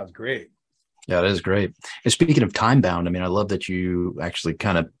 that sounds great. Yeah, that is great. And speaking of time bound, I love that you actually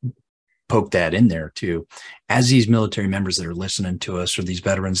kind of poke that in there too. As these military members that are listening to us, or these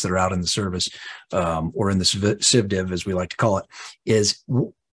veterans that are out in the service, or in the CivDiv, as we like to call it, is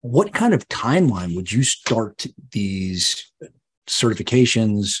what kind of timeline would you start these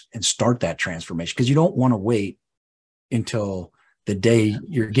certifications and start that transformation? Because you don't want to wait until the day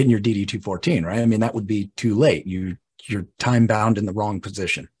you're getting your DD 214, right? That would be too late. You're time bound in the wrong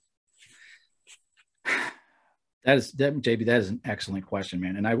position. JB, that is an excellent question,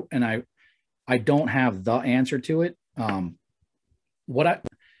 man. And I don't have the answer to it. Wow,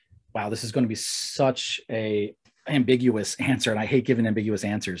 this is going to be such a ambiguous answer, and I hate giving ambiguous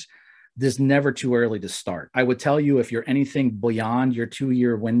answers. There's never too early to start. I would tell you, if you're anything beyond your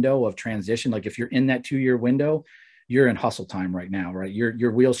 2-year window of transition, like if you're in that 2-year window, you're in hustle time right now, right?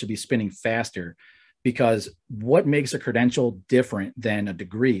 Your wheels should be spinning faster, because what makes a credential different than a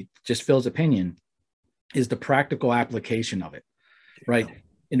degree, just Phil's opinion, is the practical application of it, right?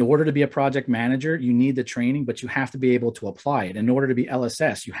 In order to be a project manager, you need the training, but you have to be able to apply it. In order to be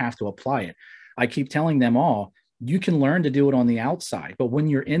LSS, you have to apply it. I keep telling them all, you can learn to do it on the outside, but when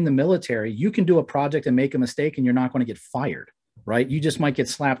you're in the military, you can do a project and make a mistake and you're not going to get fired, right? You just might get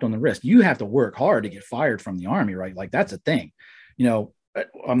slapped on the wrist. You have to work hard to get fired from the Army, right? Like, that's a thing. You know,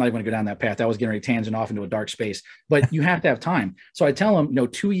 I'm not even going to go down that path. I was getting ready to tangent off into a dark space, but you have to have time. So I tell them, you know,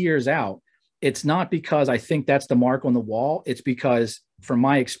 2 years out, it's not because I think that's the mark on the wall. It's because, from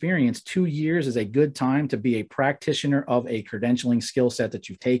my experience, 2 years is a good time to be a practitioner of a credentialing skill set that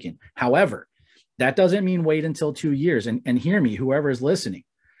you've taken. However, that doesn't mean wait until 2 years. And hear me, whoever is listening.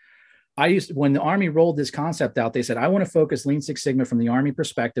 When the Army rolled this concept out, they said, I want to focus Lean Six Sigma from the Army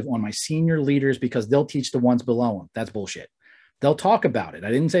perspective on my senior leaders, because they'll teach the ones below them. That's bullshit. They'll talk about it. I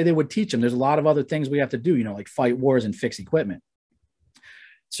didn't say they would teach them. There's a lot of other things we have to do, you know, like fight wars and fix equipment.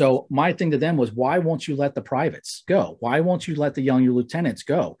 So my thing to them was, why won't you let the privates go? Why won't you let the young lieutenants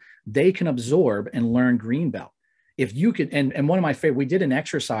go? They can absorb and learn greenbelt. If you could, and one of my favorite, we did an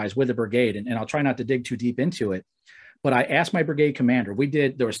exercise with the brigade, and I'll try not to dig too deep into it, but I asked my brigade commander,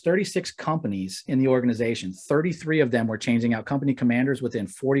 there was 36 companies in the organization. 33 of them were changing out company commanders within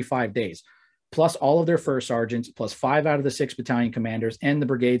 45 days, plus all of their first sergeants, plus 5 out of the 6 battalion commanders and the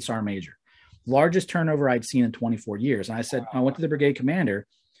brigade sergeant major. Largest turnover I'd seen in 24 years. And I said, I went to the brigade commander.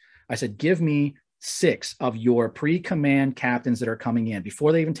 I said, give me 6 of your pre-command captains that are coming in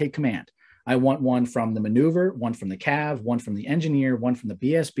before they even take command. I want one from the maneuver, one from the CAV, one from the engineer, one from the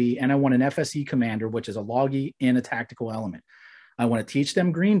BSB, and I want an FSE commander, which is a loggy in a tactical element. I want to teach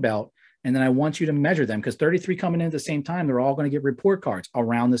them greenbelt, and then I want you to measure them, because 33 coming in at the same time, they're all going to get report cards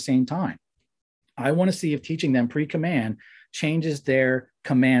around the same time. I want to see if teaching them pre-command changes their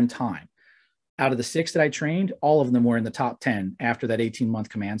command time. Out of the 6 that I trained, all of them were in the top 10 after that 18-month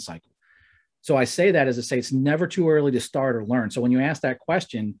command cycle. So I say that as to say, it's never too early to start or learn. So when you ask that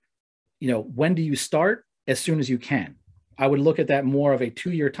question, you know, when do you start? As soon as you can. I would look at that more of a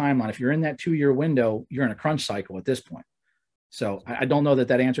 2-year timeline. If you're in that 2-year window, you're in a crunch cycle at this point. So I don't know that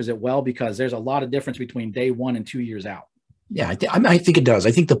that answers it well, because there's a lot of difference between day 1 and 2 years out. Yeah, I think it does.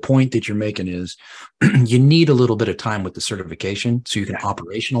 I think the point that you're making is you need a little bit of time with the certification so you can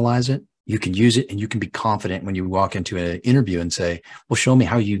operationalize it, you can use it, and you can be confident when you walk into an interview and say, well, show me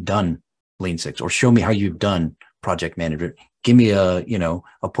how you've done Lean Six, or show me how you've done project management. Give me a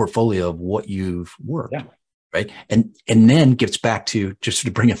portfolio of what you've worked, right? And then gets back to, just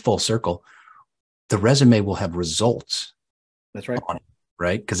to bring it full circle, the resume will have results. That's right. On it,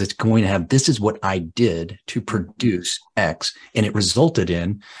 right? Because it's going to have, this is what I did to produce X, and it resulted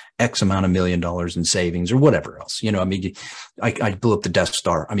in X amount of $1 million in savings or whatever else. You know, I mean, I blew up the Death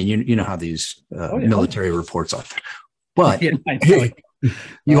Star. I mean, you know how these military reports are. But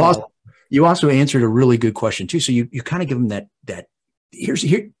you also answered a really good question too. So you kind of give them that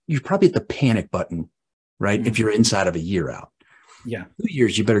you're probably at the panic button, right? Mm-hmm. If you're inside of a year out. Yeah. 2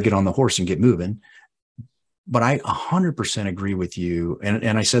 years, you better get on the horse and get moving. But I 100% agree with you.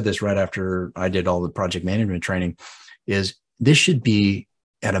 And I said this right after I did all the project management training, is this should be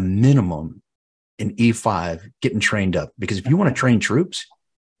at a minimum in E5 getting trained up. Because if you want to train troops,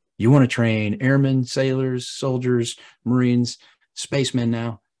 you want to train airmen, sailors, soldiers, Marines, spacemen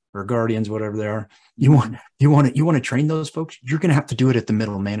now, or guardians, whatever they are. You want to train those folks. You're going to have to do it at the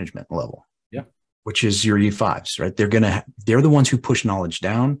middle management level. Yeah. Which is your E5s, right? They're the ones who push knowledge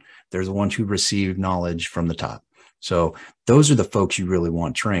down. They're the ones who receive knowledge from the top. So those are the folks you really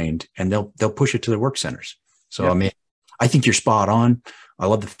want trained, and they'll push it to their work centers. So, I mean, I think you're spot on. I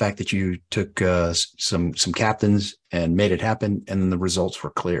love the fact that you took some captains and made it happen, and the results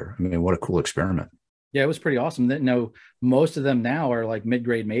were clear. I mean, what a cool experiment. Yeah, it was pretty awesome. That most of them now are like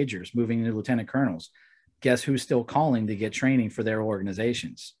mid-grade majors moving into lieutenant colonels. Guess who's still calling to get training for their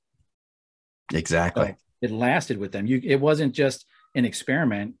organizations? Exactly. So it lasted with them. It wasn't just an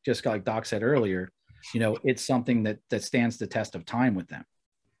experiment, just like Doc said earlier. You know, it's something that stands the test of time with them.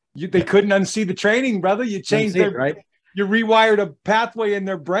 They couldn't unsee the training, brother. You changed their right. You rewired a pathway in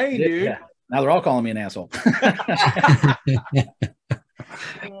their brain, dude. Yeah. Now they're all calling me an asshole.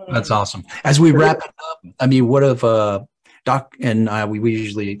 That's awesome. As we wrap it up, I mean, what if Doc and I, we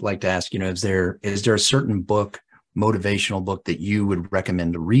usually like to ask, you know, is there a certain book, motivational book, that you would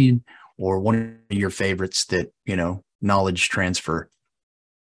recommend to read, or one of your favorites that, you know, knowledge transfer?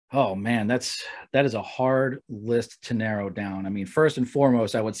 Oh man, that is a hard list to narrow down. I mean, first and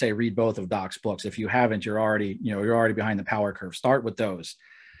foremost, I would say read both of Doc's books. If you haven't, you're already behind the power curve. Start with those.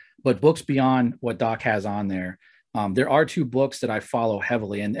 But books beyond what Doc has on there, there are two books that I follow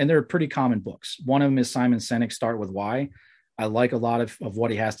heavily, and they're pretty common books. One of them is Simon Sinek's Start With Why. I like a lot of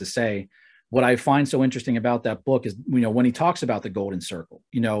what he has to say. What I find so interesting about that book is, when he talks about the golden circle,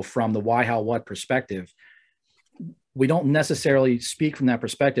 from the why, how, what perspective, we don't necessarily speak from that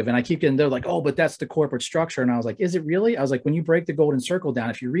perspective. And I keep getting, they're like, oh, but that's the corporate structure. And I was like, is it really? I was like, when you break the golden circle down,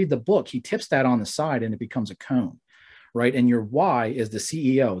 if you read the book, he tips that on the side and it becomes a cone, right? And your why is the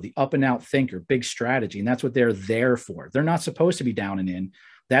CEO, the up and out thinker, big strategy. And that's what they're there for. They're not supposed to be down and in.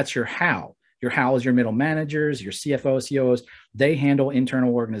 That's your how. Your how is your middle managers, your CFOs, COOs. They handle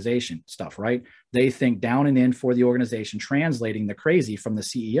internal organization stuff, right? They think down and in for the organization, translating the crazy from the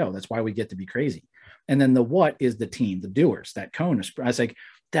CEO. That's why we get to be crazy. And then the what is the team, the doers, that cone. I was like,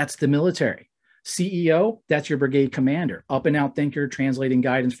 that's the military. CEO, that's your brigade commander, up and out thinker, translating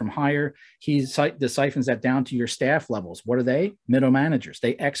guidance from higher. He siphons that down to your staff levels. What are they? Middle managers.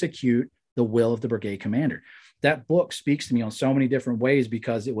 They execute the will of the brigade commander. That book speaks to me on so many different ways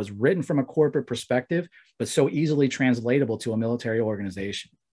because it was written from a corporate perspective, but so easily translatable to a military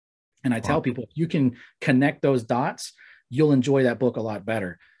organization. And I tell people, if you can connect those dots, you'll enjoy that book a lot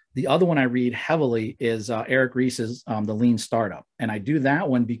better. The other one I read heavily is Eric Ries's The Lean Startup. And I do that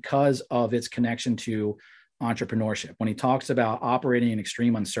one because of its connection to entrepreneurship. When he talks about operating in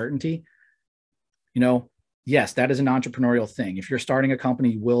extreme uncertainty, yes, that is an entrepreneurial thing. If you're starting a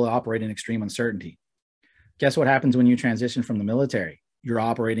company, you will operate in extreme uncertainty. Guess what happens when you transition from the military? You're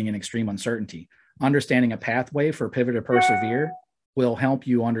operating in extreme uncertainty. Understanding a pathway for pivot or persevere will help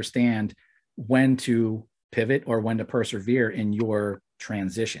you understand when to pivot or when to persevere in your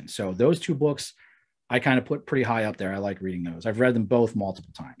transition. So those two books I kind of put pretty high up there. I like reading those. I've read them both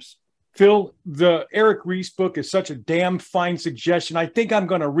multiple times. Phil, the Eric Ries book is such a damn fine suggestion. I think I'm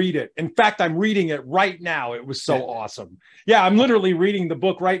going to read it. In fact, I'm reading it right now. It was so awesome. Yeah, I'm literally reading the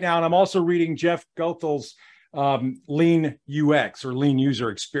book right now. And I'm also reading Jeff Gothel's Lean UX or Lean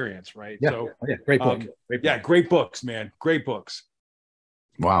User Experience, right? Yeah, so, great book. Great book. Yeah, great books, man. Great books.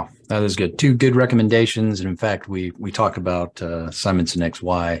 Wow, that is good. Two good recommendations. And in fact, we talk about Simon Sinek's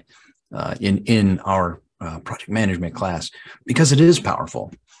Why in our project management class because it is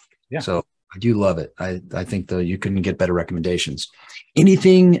powerful. Yeah. So I do love it. I think though you couldn't get better recommendations.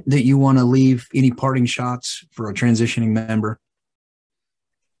 Anything that you want to leave? Any parting shots for a transitioning member?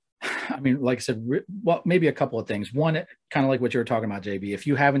 I mean, like I said, well, maybe a couple of things. One, kind of like what you were talking about, JB. If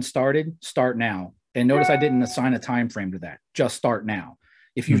you haven't started, start now. And notice I didn't assign a time frame to that. Just start now.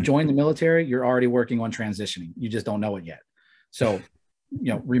 If you've joined the military, you're already working on transitioning. You just don't know it yet. So,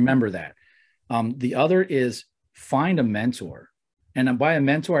 remember that. The other is find a mentor. And by a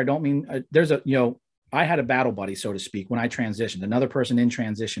mentor, I don't mean I had a battle buddy, so to speak, when I transitioned, another person in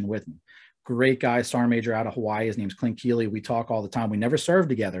transition with me. Great guy, Sergeant Major out of Hawaii. His name's Clint Keeley. We talk all the time. We never served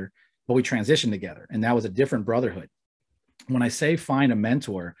together, but we transitioned together. And that was a different brotherhood. When I say find a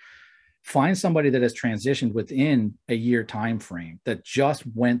mentor, find somebody that has transitioned within a year time frame, that just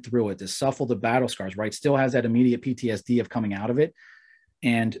went through it, to suffer the battle scars, right? Still has that immediate PTSD of coming out of it,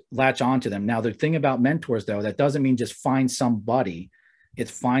 and latch on to them. Now, the thing about mentors, though, that doesn't mean just find somebody.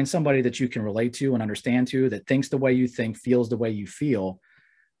 It's find somebody that you can relate to and understand to, that thinks the way you think, feels the way you feel.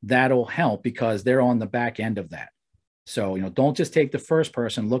 That'll help because they're on the back end of that. So, don't just take the first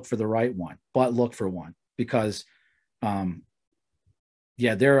person, look for the right one, but look for one because,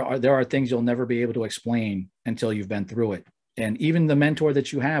 there are things you'll never be able to explain until you've been through it. And even the mentor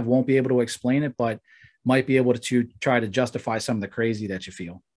that you have won't be able to explain it, but might be able to try to justify some of the crazy that you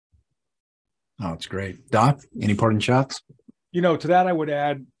feel. Oh, it's great. Doc, any parting shots? To that, I would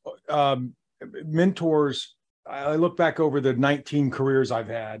add mentors. I look back over the 19 careers I've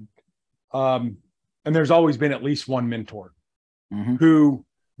had, and there's always been at least one mentor who,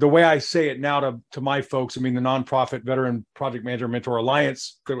 the way I say it now to my folks, I mean, the nonprofit Veteran Project Manager Mentor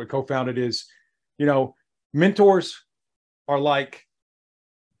Alliance that we co-founded is, mentors are like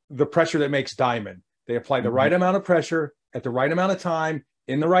the pressure that makes diamond. They apply the right amount of pressure at the right amount of time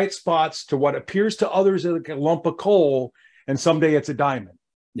in the right spots to what appears to others like a lump of coal, and someday it's a diamond.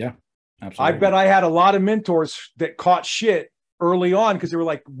 Yeah, absolutely. I bet I had a lot of mentors that caught shit early on because they were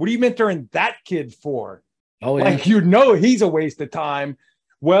like, what are you mentoring that kid for? Oh, yeah. Like, he's a waste of time.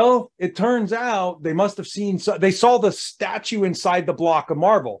 Well, it turns out they must have they saw the statue inside the block of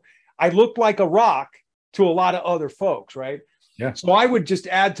marble. I looked like a rock to a lot of other folks, right? Yeah. So I would just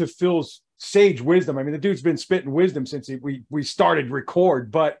add to Phil's sage wisdom. I mean, the dude's been spitting wisdom since we started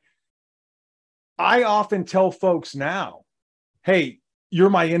record, but I often tell folks now, hey, you're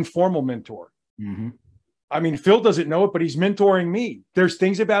my informal mentor. Mm-hmm. I mean, Phil doesn't know it, but he's mentoring me. There's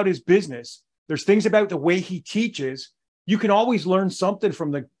things about his business. There's things about the way he teaches. You can always learn something from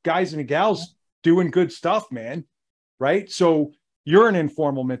the guys and the gals doing good stuff, man. Right? So you're an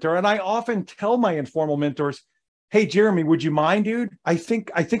informal mentor. And I often tell my informal mentors, hey, Jeremy, would you mind, dude? I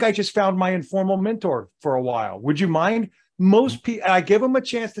think I just found my informal mentor for a while. Would you mind? Most people, I give them a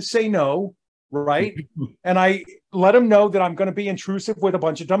chance to say no, right? And I let them know that I'm going to be intrusive with a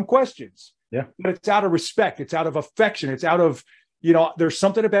bunch of dumb questions. Yeah. But it's out of respect. It's out of affection. It's out of, there's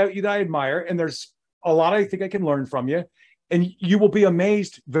something about you that I admire. And there's a lot I think I can learn from you. And you will be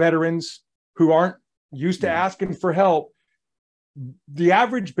amazed, veterans who aren't used to asking for help. The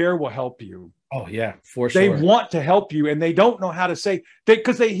average bear will help you. Oh, yeah, for sure. They want to help you and they don't know how to say,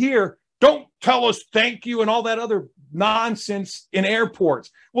 because they hear, don't tell us thank you and all that other nonsense in airports.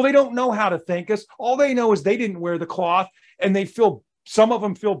 Well, they don't know how to thank us. All they know is they didn't wear the cloth and some of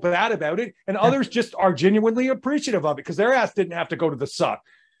them feel bad about it. And others just are genuinely appreciative of it because their ass didn't have to go to the suck.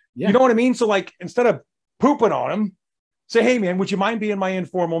 Yeah. You know what I mean? So like, instead of pooping on them, say, hey man, would you mind being my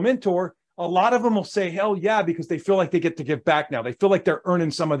informal mentor? A lot of them will say, hell yeah, because they feel like they get to give back now. They feel like they're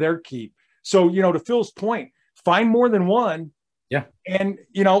earning some of their keep. So, to Phil's point, find more than one. Yeah. And,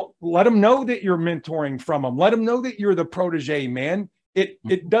 let them know that you're mentoring from them. Let them know that you're the protege, man.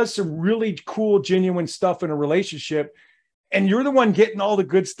 It does some really cool, genuine stuff in a relationship. And you're the one getting all the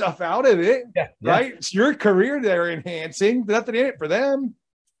good stuff out of it. Yeah. Right. It's your career they're enhancing. Nothing in it for them.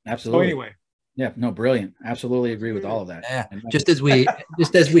 Absolutely. So anyway. Yeah, no, brilliant. Absolutely agree with all of that. Yeah. Just as we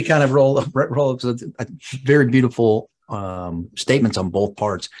kind of roll up very beautiful statements on both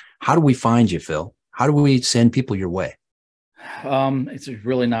parts. How do we find you, Phil? How do we send people your way? It's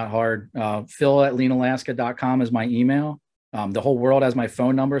really not hard. Phil@leanalaska.com is my email. The whole world has my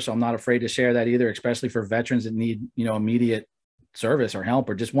phone number, so I'm not afraid to share that either, especially for veterans that need, immediate service or help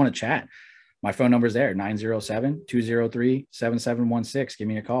or just want to chat. My phone number is there, 907-203-7716. Give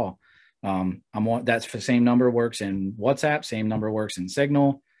me a call. That's the same number works in WhatsApp, same number works in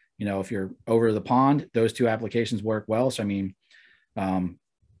Signal. If you're over the pond, those two applications work well. So,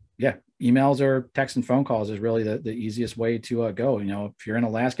 emails or text and phone calls is really the easiest way to go. If you're in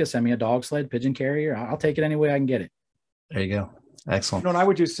Alaska, send me a dog sled, pigeon carrier. I'll take it any way I can get it. There you go. Excellent. And I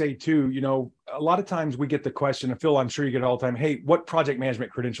would just say too, a lot of times we get the question, and Phil, I'm sure you get it all the time. Hey, what project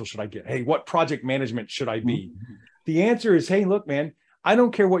management credential should I get? Hey, what project management should I be? Mm-hmm. The answer is, hey, look, man, I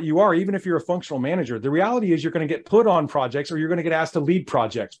don't care what you are, even if you're a functional manager. The reality is you're going to get put on projects or you're going to get asked to lead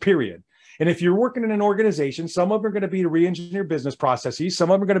projects, period. And if you're working in an organization, some of them are going to be to re-engineer business processes.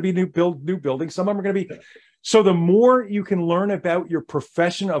 Some of them are going to be new buildings. Some of them are going to be. So the more you can learn about your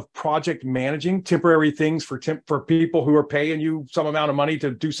profession of project managing temporary things for people who are paying you some amount of money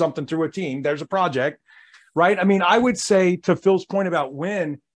to do something through a team, there's a project, right? I mean, I would say to Phil's point about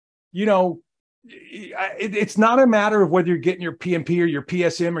when, it's not a matter of whether you're getting your PMP or your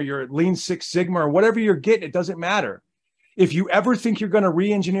PSM or your Lean Six Sigma or whatever you're getting. It doesn't matter. If you ever think you're going to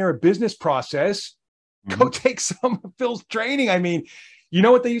re-engineer a business process, go take some of Phil's training. I mean, you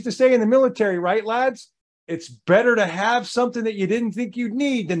know what they used to say in the military, right, lads? It's better to have something that you didn't think you'd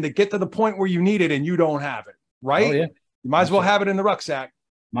need than to get to the point where you need it and you don't have it, right? Oh, yeah. You might as well have it in the rucksack.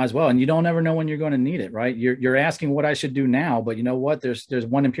 Might as well. And you don't ever know when you're going to need it, right? You're asking what I should do now, but you know what? There's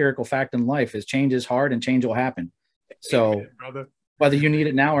one empirical fact in life is change is hard and change will happen. So whether you need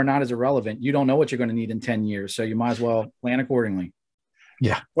it now or not is irrelevant. You don't know what you're going to need in 10 years. So you might as well plan accordingly.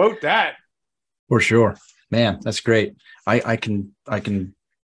 Yeah. Quote that. For sure, man. That's great. I can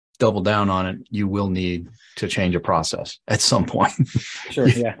double down on it. You will need to change a process at some point. Sure.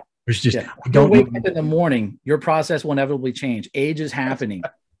 Yeah. There's just, don't wake up in the morning. Your process will inevitably change. Age is happening.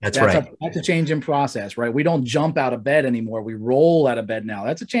 That's right. That's a change in process, right? We don't jump out of bed anymore. We roll out of bed now.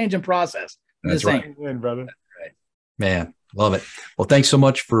 That's a change in process. That's right. Brother. That's right. Man, love it. Well, thanks so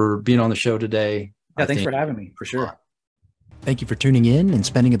much for being on the show today. Yeah, thanks for having me, for sure. Thank you for tuning in and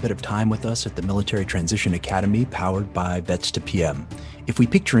spending a bit of time with us at the Military Transition Academy powered by Vets to PM. If we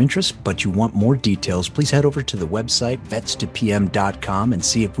piqued your interest, but you want more details, please head over to the website vetstopm.com and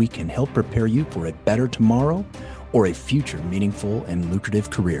see if we can help prepare you for a better tomorrow or a future meaningful and lucrative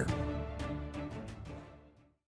career.